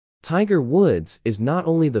Tiger Woods is not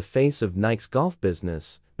only the face of Nike's golf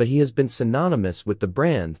business, but he has been synonymous with the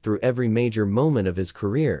brand through every major moment of his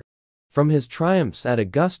career. From his triumphs at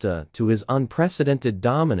Augusta to his unprecedented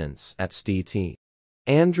dominance at St.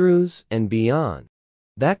 Andrews and beyond.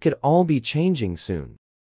 That could all be changing soon.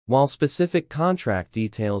 While specific contract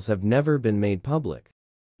details have never been made public,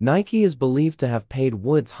 Nike is believed to have paid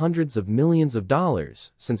Woods hundreds of millions of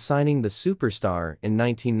dollars since signing the superstar in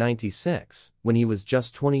 1996, when he was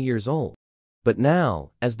just 20 years old. But now,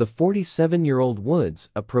 as the 47-year-old Woods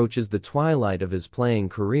approaches the twilight of his playing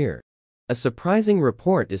career, a surprising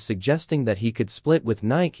report is suggesting that he could split with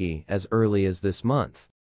Nike as early as this month.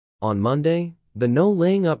 On Monday, the No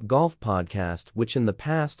Laying Up Golf podcast, which in the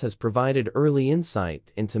past has provided early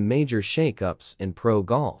insight into major shakeups in pro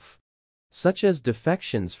golf, such as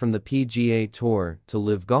defections from the PGA Tour to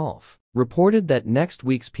LIV Golf, reported that next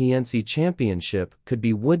week's PNC Championship could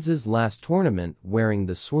be Woods' last tournament wearing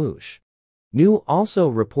the swoosh. New also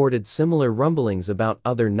reported similar rumblings about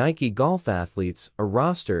other Nike golf athletes, a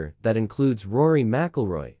roster that includes Rory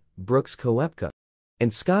McIlroy, Brooks Koepka,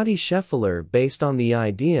 and Scottie Scheffler, based on the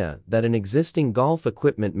idea that an existing golf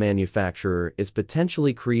equipment manufacturer is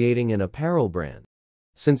potentially creating an apparel brand.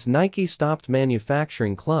 Since Nike stopped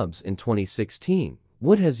manufacturing clubs in 2016,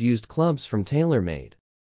 Wood has used clubs from TaylorMade,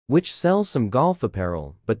 which sells some golf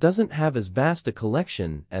apparel but doesn't have as vast a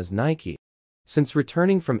collection as Nike. Since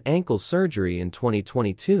returning from ankle surgery in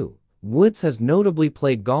 2022, Woods has notably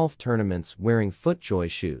played golf tournaments wearing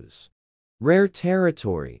FootJoy shoes. Rare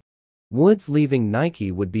territory. Woods leaving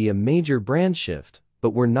Nike would be a major brand shift, but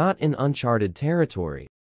we're not in uncharted territory.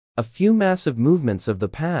 A few massive movements of the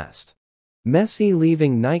past. Messi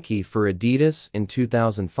leaving Nike for Adidas in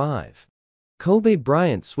 2005. Kobe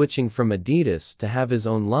Bryant switching from Adidas to have his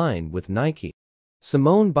own line with Nike.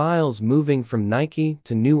 Simone Biles moving from Nike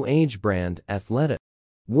to new age brand Athleta.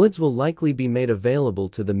 Woods will likely be made available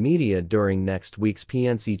to the media during next week's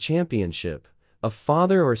PNC Championship, a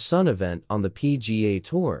father or son event on the PGA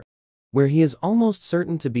Tour, where he is almost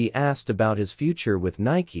certain to be asked about his future with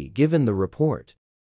Nike given the report.